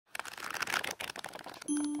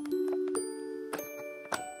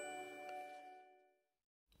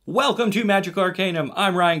Welcome to Magic Arcanum.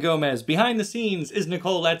 I'm Ryan Gomez. Behind the scenes is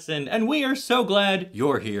Nicole Letson, and we are so glad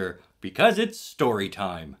you're here because it's story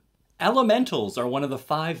time. Elementals are one of the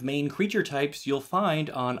 5 main creature types you'll find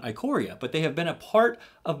on Ikoria, but they have been a part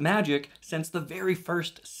of Magic since the very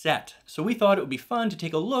first set. So we thought it would be fun to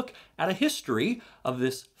take a look at a history of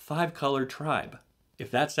this 5-color tribe.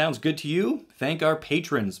 If that sounds good to you, thank our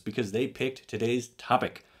patrons because they picked today's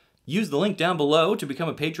topic. Use the link down below to become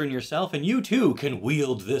a patron yourself, and you too can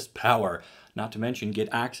wield this power. Not to mention get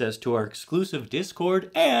access to our exclusive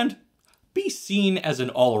Discord and be seen as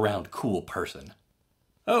an all-around cool person.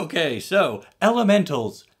 Okay, so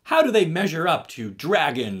elementals. How do they measure up to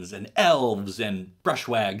dragons and elves and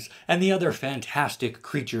brushwags and the other fantastic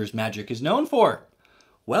creatures Magic is known for?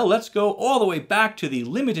 Well, let's go all the way back to the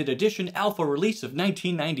limited edition alpha release of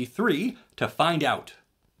 1993 to find out.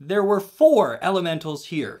 There were 4 elementals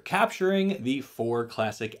here, capturing the 4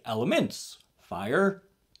 classic elements: fire,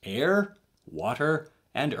 air, water,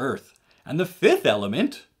 and earth. And the 5th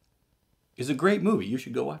element is a great movie. You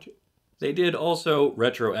should go watch it. They did also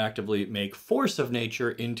retroactively make Force of Nature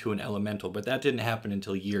into an elemental, but that didn't happen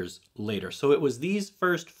until years later. So it was these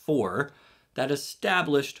first 4 that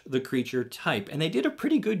established the creature type, and they did a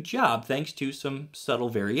pretty good job thanks to some subtle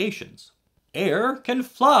variations. Air can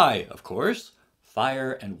fly, of course.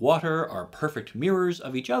 Fire and water are perfect mirrors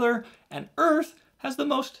of each other, and earth has the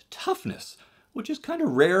most toughness, which is kind of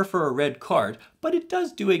rare for a red card, but it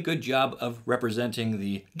does do a good job of representing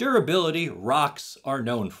the durability rocks are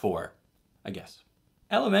known for, I guess.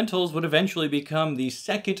 Elementals would eventually become the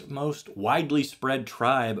 2nd most widely spread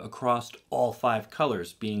tribe across all 5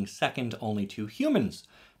 colors, being second only to humans.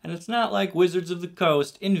 And it's not like Wizards of the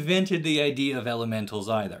Coast invented the idea of elementals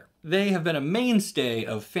either. They have been a mainstay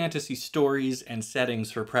of fantasy stories and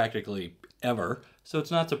settings for practically ever, so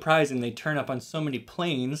it's not surprising they turn up on so many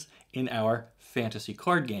planes in our fantasy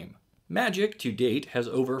card game. Magic, to date, has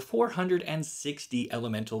over 460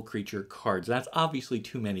 elemental creature cards. That's obviously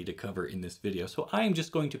too many to cover in this video, so I am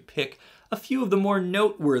just going to pick a few of the more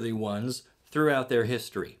noteworthy ones throughout their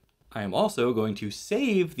history. I am also going to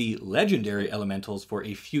save the legendary elementals for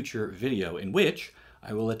a future video in which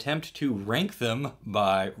I will attempt to rank them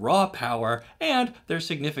by raw power and their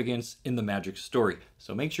significance in the Magic story.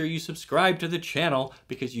 So make sure you subscribe to the channel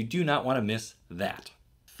because you do not want to miss that.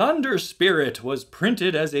 Thunder Spirit was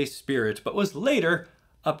printed as a spirit, but was later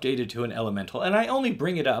updated to an elemental. And I only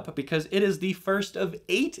bring it up because it is the first of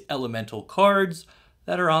 8 elemental cards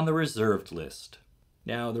that are on the reserved list.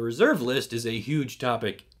 Now, the reserved list is a huge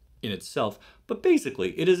topic in itself, but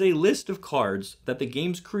basically it is a list of cards that the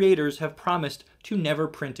game's creators have promised to never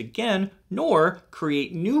print again, nor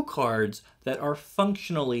create new cards that are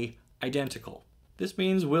functionally identical. This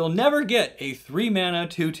means we'll never get a 3-mana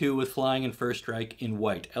 2/2 with flying and first strike in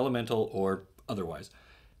white, elemental or otherwise.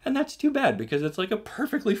 And that's too bad because it's like a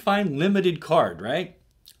perfectly fine limited card, right?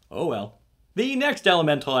 Oh well. The next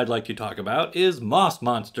elemental I'd like to talk about is Moss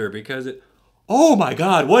Monster because it... Oh my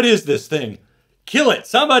god, what is this thing? Kill it!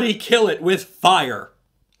 Somebody kill it with fire!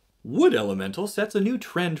 Wood Elemental sets a new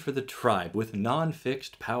trend for the tribe with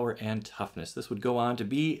non-fixed power and toughness. This would go on to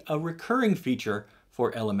be a recurring feature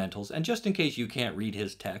for Elementals, and just in case you can't read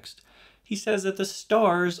his text, he says that the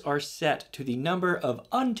stars are set to the number of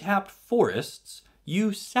untapped forests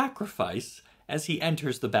you sacrifice as he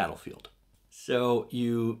enters the battlefield. So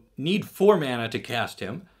you need 4 mana to cast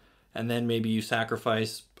him, and then maybe you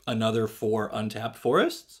sacrifice another 4 untapped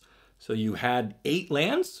forests. So you had 8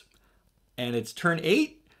 lands, and it's turn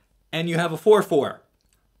 8, and you have a 4/4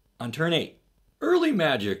 on turn 8. Early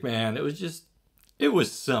Magic, man, it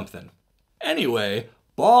was something. Anyway,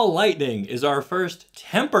 Ball Lightning is our first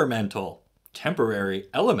temporary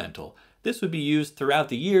elemental. This would be used throughout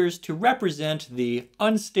the years to represent the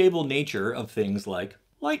unstable nature of things like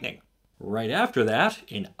lightning. Right after that,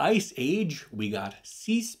 in Ice Age, we got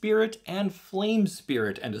Sea Spirit and Flame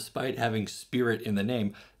Spirit, and despite having spirit in the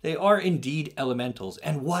name, they are indeed elementals.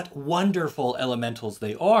 And what wonderful elementals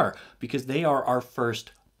they are, because they are our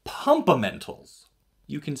first pumpamentals.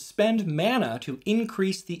 You can spend mana to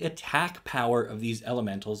increase the attack power of these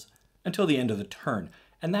elementals until the end of the turn.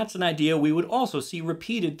 And that's an idea we would also see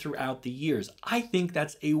repeated throughout the years. I think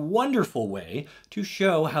that's a wonderful way to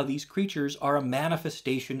show how these creatures are a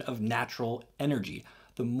manifestation of natural energy.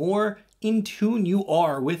 The more in tune you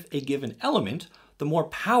are with a given element, the more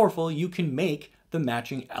powerful you can make the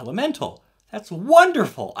matching elemental. That's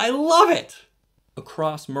wonderful! I love it!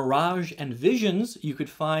 Across Mirage and Visions, you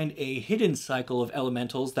could find a hidden cycle of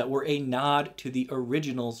elementals that were a nod to the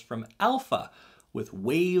originals from Alpha, with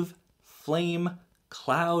Wave, Flame,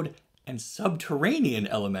 Cloud, and Subterranean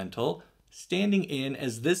Elemental standing in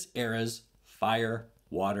as this era's Fire,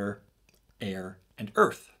 water, air, and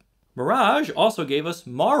earth. Mirage also gave us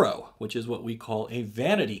Morrow, which is what we call a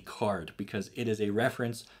vanity card because it is a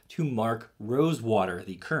reference to Mark Rosewater,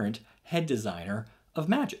 the current head designer of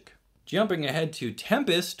Magic. Jumping ahead to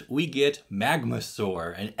Tempest, we get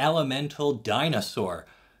Magmasaur, an elemental dinosaur.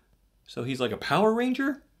 So he's like a Power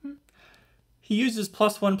Ranger? He uses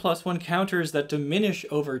 +1/+1 counters that diminish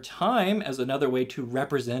over time as another way to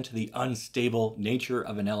represent the unstable nature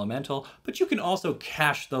of an elemental, but you can also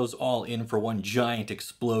cash those all in for one giant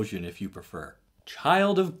explosion if you prefer.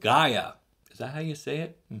 Child of Gaia. Is that how you say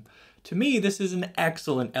it? To me, this is an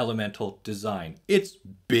excellent elemental design. It's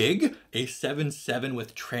big, a 7/7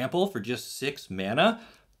 with trample for just 6 mana,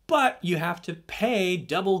 but you have to pay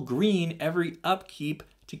double green every upkeep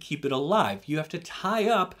to keep it alive. You have to tie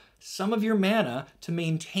up some of your mana to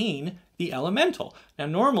maintain the elemental. Now,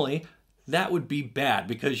 normally, that would be bad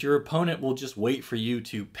because your opponent will just wait for you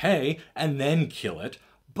to pay and then kill it.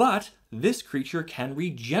 But this creature can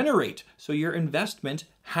regenerate, so your investment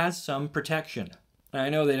has some protection. Now, I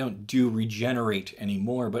know they don't do regenerate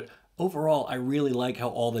anymore, but overall, I really like how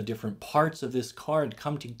all the different parts of this card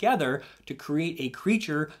come together to create a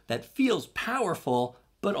creature that feels powerful,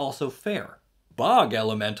 but also fair. Bog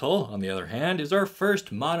Elemental, on the other hand, is our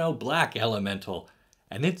first mono black elemental.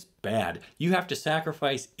 And it's bad. You have to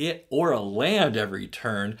sacrifice it or a land every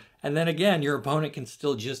turn, and then again, your opponent can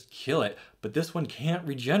still just kill it, but this one can't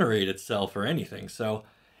regenerate itself or anything, so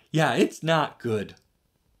yeah, it's not good.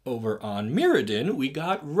 Over on Mirrodin, we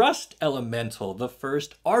got Rust Elemental, the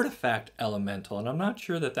first artifact elemental, and I'm not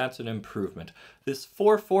sure that that's an improvement. This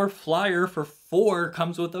 4/4 flyer for 4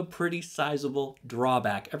 comes with a pretty sizable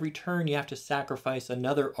drawback. Every turn you have to sacrifice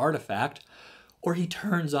another artifact, or he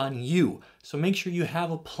turns on you. So make sure you have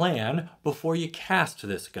a plan before you cast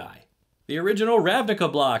this guy. The original Ravnica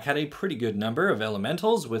block had a pretty good number of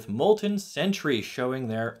elementals, with Molten Sentry showing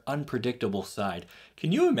their unpredictable side.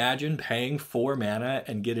 Can you imagine paying 4 mana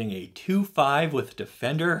and getting a 2/5 with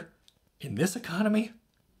Defender in this economy?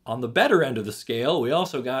 On the better end of the scale, we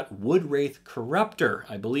also got Woodwraith Corruptor,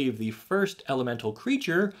 I believe the first elemental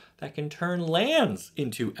creature that can turn lands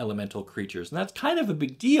into elemental creatures. And that's kind of a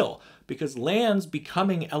big deal, because lands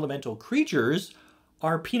becoming elemental creatures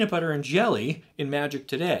are peanut butter and jelly in Magic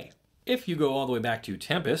today. If you go all the way back to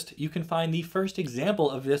Tempest, you can find the first example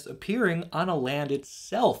of this appearing on a land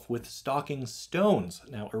itself with Stalking Stones.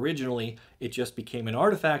 Now, originally, it just became an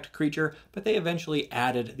artifact creature, but they eventually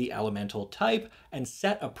added the elemental type and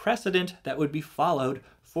set a precedent that would be followed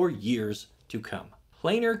for years to come.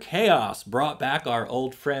 Planar Chaos brought back our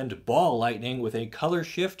old friend Ball Lightning with a color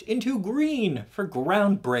shift into green for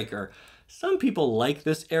Groundbreaker. Some people like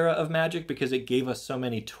this era of Magic because it gave us so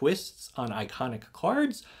many twists on iconic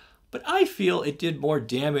cards, but I feel it did more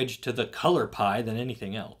damage to the color pie than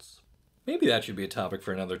anything else. Maybe that should be a topic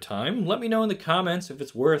for another time. Let me know in the comments if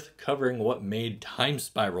it's worth covering what made Time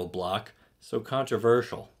Spiral block so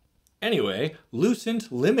controversial. Anyway,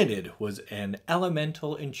 Lucent Limited was an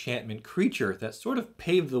elemental enchantment creature that sort of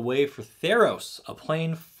paved the way for Theros, a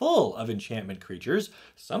plane full of enchantment creatures,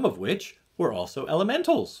 some of which were also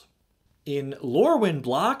elementals. In Lorwyn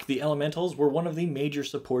block, the elementals were one of the major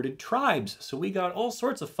supported tribes, so we got all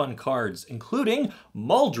sorts of fun cards, including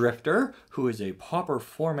Muldrifter, who is a Pauper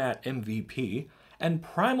format MVP, and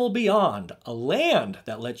Primal Beyond, a land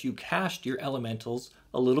that lets you cast your elementals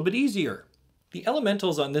a little bit easier. The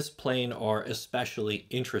elementals on this plane are especially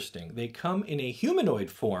interesting. They come in a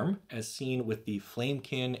humanoid form, as seen with the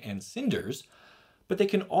Flamekin and Cinders, but they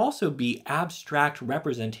can also be abstract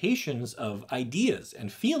representations of ideas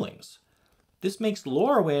and feelings. This makes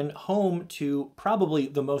Lorwyn home to probably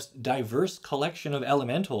the most diverse collection of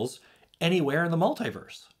elementals anywhere in the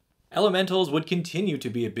multiverse. Elementals would continue to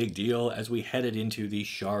be a big deal as we headed into the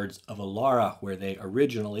Shards of Alara, where they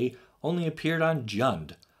originally only appeared on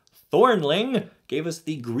Jund. Thornling gave us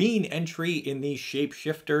the green entry in the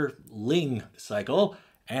Shapeshifter Ling cycle,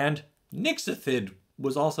 and Nixithid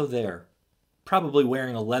was also there, probably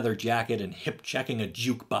wearing a leather jacket and hip-checking a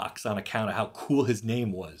jukebox on account of how cool his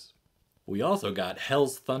name was. We also got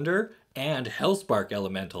Hell's Thunder and Hellspark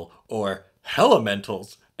Elemental, or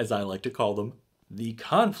Hellementals, as I like to call them. The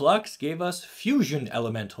Conflux gave us Fusion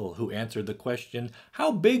Elemental, who answered the question,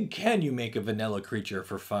 how big can you make a vanilla creature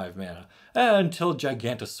for 5 mana? Until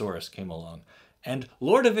Gigantosaurus came along. And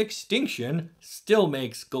Lord of Extinction still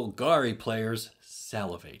makes Golgari players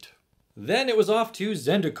salivate. Then it was off to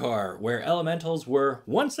Zendikar, where elementals were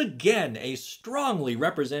once again a strongly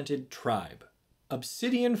represented tribe.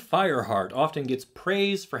 Obsidian Fireheart often gets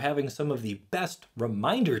praise for having some of the best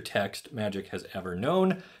reminder text Magic has ever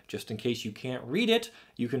known. Just in case you can't read it,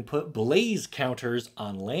 you can put blaze counters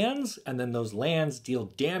on lands, and then those lands deal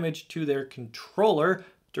damage to their controller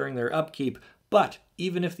during their upkeep. But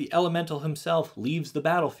even if the elemental himself leaves the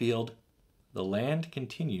battlefield, the land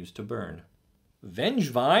continues to burn.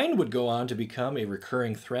 Vengevine would go on to become a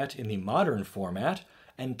recurring threat in the modern format,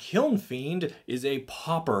 and Kiln Fiend is a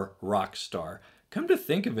pauper rock star. Come to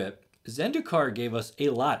think of it, Zendikar gave us a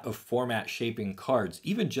lot of format-shaping cards,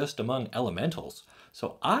 even just among elementals.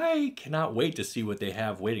 So I cannot wait to see what they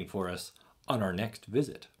have waiting for us on our next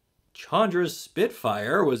visit. Chandra's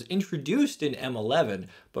Spitfire was introduced in M11,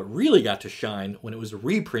 but really got to shine when it was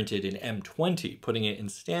reprinted in M20, putting it in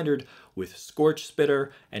standard with Scorch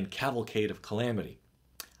Spitter and Cavalcade of Calamity.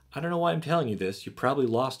 I don't know why I'm telling you this, you probably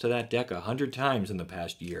lost to that deck 100 times in the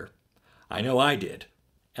past year. I know I did.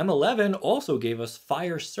 M11 also gave us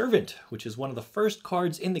Fire Servant, which is one of the first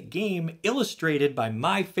cards in the game illustrated by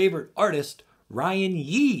my favorite artist, Ryan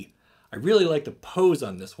Yee. I really like the pose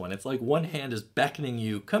on this one. It's like one hand is beckoning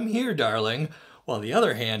you, come here, darling, while the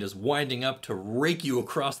other hand is winding up to rake you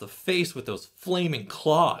across the face with those flaming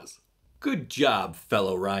claws. Good job,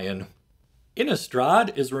 fellow Ryan.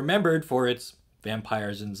 Innistrad is remembered for its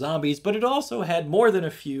vampires and zombies, but it also had more than a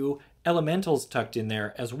few elementals tucked in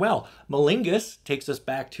there as well. Malingus takes us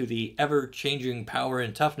back to the ever-changing power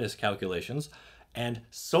and toughness calculations, and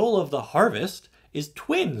Soul of the Harvest is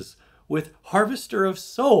twins with Harvester of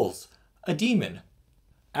Souls, a demon.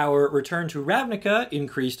 Our return to Ravnica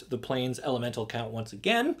increased the plains elemental count once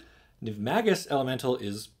again. Nivmagus elemental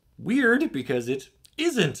is weird because it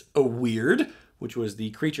isn't a weird, which was the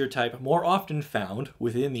creature type more often found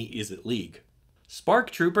within the Izzet League.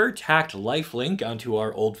 Spark Trooper tacked Lifelink onto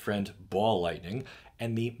our old friend Ball Lightning,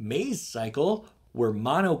 and the Maze Cycle were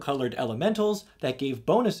monocolored elementals that gave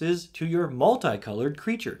bonuses to your multicolored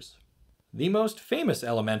creatures. The most famous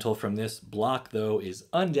elemental from this block, though, is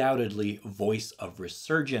undoubtedly Voice of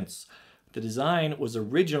Resurgence. The design was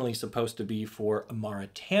originally supposed to be for Amara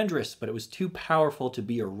Tandris, but it was too powerful to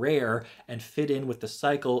be a rare and fit in with the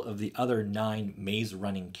cycle of the other 9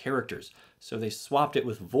 maze-running characters. So they swapped it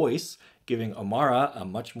with Voice, giving Amara a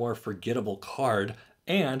much more forgettable card,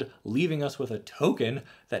 and leaving us with a token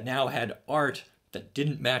that now had art that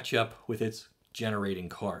didn't match up with its generating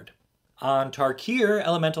card. On Tarkir,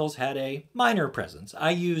 elementals had a minor presence.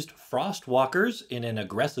 I used Frostwalkers in an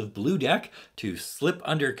aggressive blue deck to slip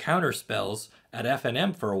under counter spells at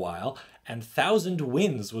FNM for a while, and Thousand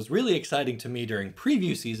Winds was really exciting to me during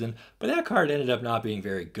preview season, but that card ended up not being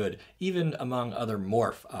very good, even among other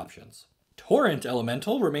morph options. Torrent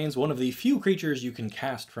Elemental remains one of the few creatures you can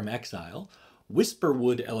cast from exile.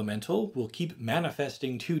 Whisperwood Elemental will keep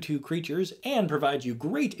manifesting 2/2 creatures and provide you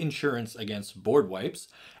great insurance against board wipes.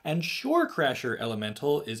 And Shorecrasher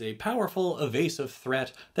Elemental is a powerful evasive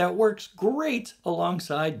threat that works great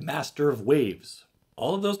alongside Master of Waves.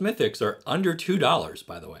 All of those mythics are under $2,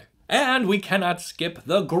 by the way. And we cannot skip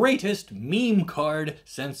the greatest meme card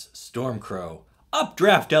since Stormcrow.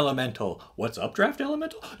 Updraft Elemental. What's Updraft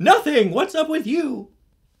Elemental? Nothing! What's up with you?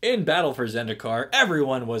 In Battle for Zendikar,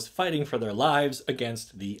 everyone was fighting for their lives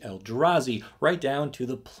against the Eldrazi, right down to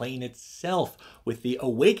the plane itself, with the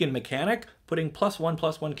Awaken mechanic putting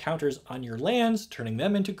 +1/+1 counters on your lands, turning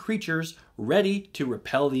them into creatures ready to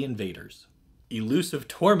repel the invaders. Elusive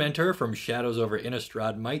Tormentor from Shadows over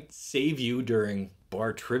Innistrad might save you during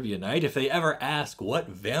Bar Trivia Night if they ever ask what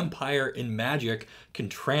vampire in Magic can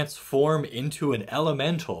transform into an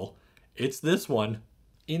elemental. It's this one.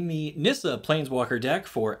 In the Nissa Planeswalker deck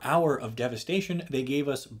for Hour of Devastation, they gave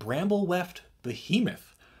us Brambleweft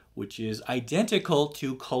Behemoth, which is identical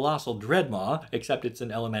to Colossal Dreadmaw, except it's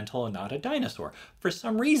an elemental and not a dinosaur. For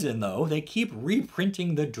some reason, though, they keep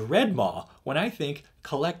reprinting the Dreadmaw, when I think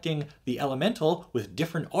collecting the elemental with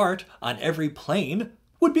different art on every plane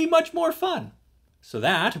would be much more fun. So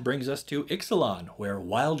that brings us to Ixalan, where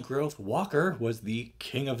Wildgrowth Walker was the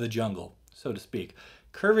king of the jungle, so to speak.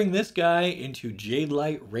 Curving this guy into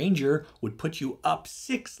Jadelight Ranger would put you up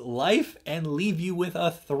 6 life and leave you with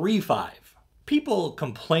a 3/5. People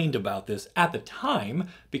complained about this at the time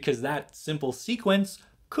because that simple sequence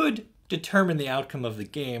could determine the outcome of the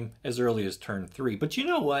game as early as turn 3. But you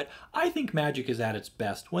know what? I think Magic is at its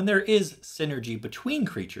best when there is synergy between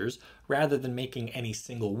creatures rather than making any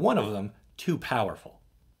single one of them too powerful.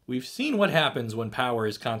 We've seen what happens when power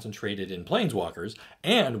is concentrated in Planeswalkers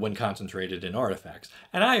and when concentrated in artifacts,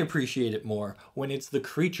 and I appreciate it more when it's the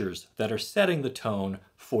creatures that are setting the tone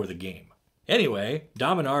for the game. Anyway,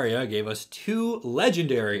 Dominaria gave us 2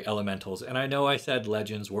 legendary elementals, and I know I said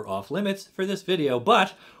legends were off limits for this video,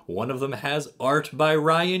 but one of them has art by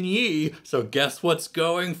Ryan Yee, so guess what's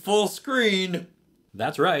going full screen?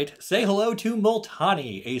 That's right, say hello to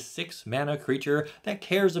Multani, a 6-mana creature that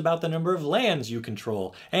cares about the number of lands you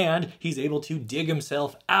control, and he's able to dig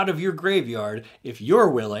himself out of your graveyard if you're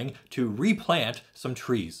willing to replant some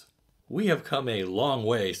trees. We have come a long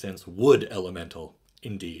way since Wood Elemental,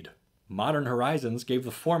 indeed. Modern Horizons gave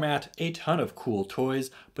the format a ton of cool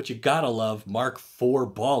toys, but you gotta love Mark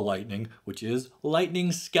IV Ball Lightning, which is Lightning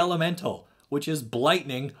Skelemental, which is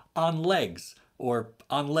Blightning on legs. Or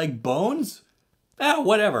on leg bones?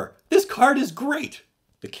 Whatever. This card is great!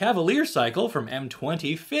 The Cavalier cycle from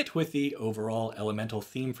M20 fit with the overall elemental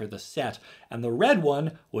theme for the set, and the red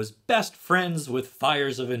one was best friends with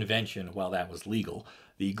Fires of Invention while that was legal.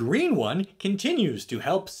 The green one continues to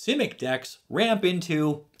help Simic decks ramp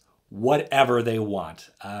into whatever they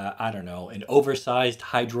want. I don't know, an oversized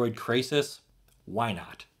Hydroid Krasis? Why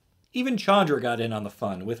not? Even Chandra got in on the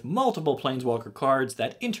fun with multiple Planeswalker cards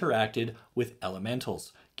that interacted with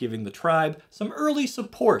elementals, giving the tribe some early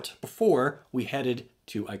support before we headed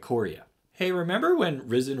to Ikoria. Hey, remember when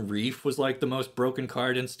Risen Reef was like the most broken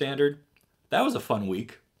card in Standard? That was a fun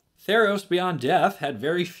week. Theros Beyond Death had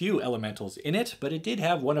very few elementals in it, but it did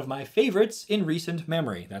have one of my favorites in recent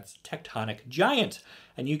memory. That's Tectonic Giant.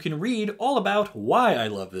 And you can read all about why I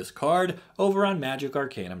love this card over on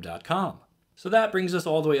magicarcanum.com. So that brings us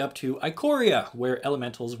all the way up to Ikoria, where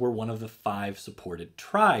elementals were one of the 5 supported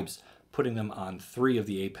tribes, putting them on 3 of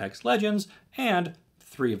the Apex Legends and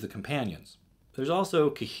 3 of the Companions. There's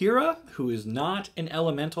also Kahira, who is not an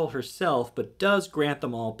elemental herself, but does grant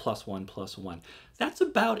them all +1/+1. That's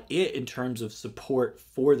about it in terms of support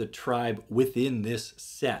for the tribe within this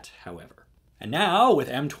set, however. And now, with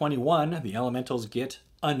M21, the elementals get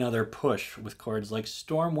another push with cards like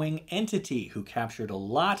Stormwing Entity, who captured a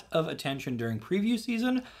lot of attention during preview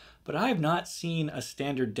season, but I have not seen a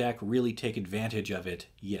standard deck really take advantage of it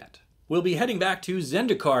yet. We'll be heading back to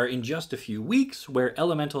Zendikar in just a few weeks, where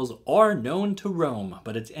elementals are known to roam,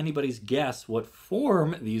 but it's anybody's guess what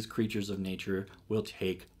form these creatures of nature will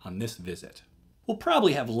take on this visit. We'll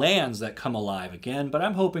probably have lands that come alive again, but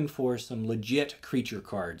I'm hoping for some legit creature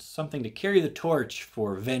cards, something to carry the torch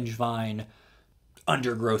for Vengevine,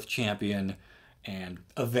 Undergrowth Champion, and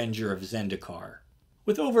Avenger of Zendikar.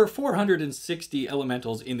 With over 460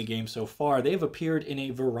 elementals in the game so far, they've appeared in a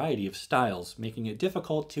variety of styles, making it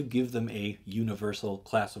difficult to give them a universal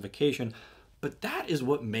classification, but that is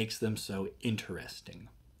what makes them so interesting.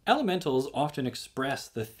 Elementals often express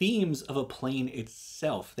the themes of a plane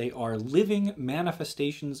itself. They are living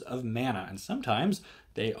manifestations of mana, and sometimes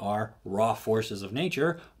they are raw forces of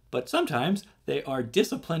nature, but sometimes they are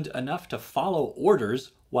disciplined enough to follow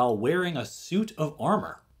orders while wearing a suit of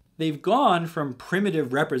armor. They've gone from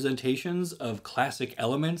primitive representations of classic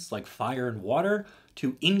elements like fire and water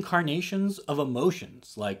to incarnations of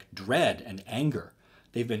emotions like dread and anger.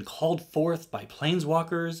 They've been called forth by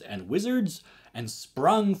planeswalkers and wizards and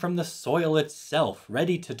sprung from the soil itself,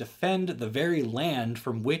 ready to defend the very land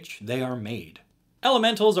from which they are made.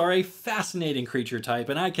 Elementals are a fascinating creature type,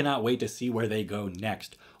 and I cannot wait to see where they go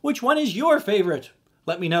next. Which one is your favorite?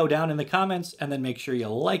 Let me know down in the comments, and then make sure you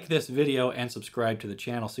like this video and subscribe to the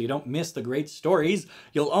channel so you don't miss the great stories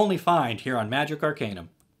you'll only find here on Magic Arcanum.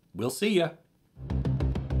 We'll see ya!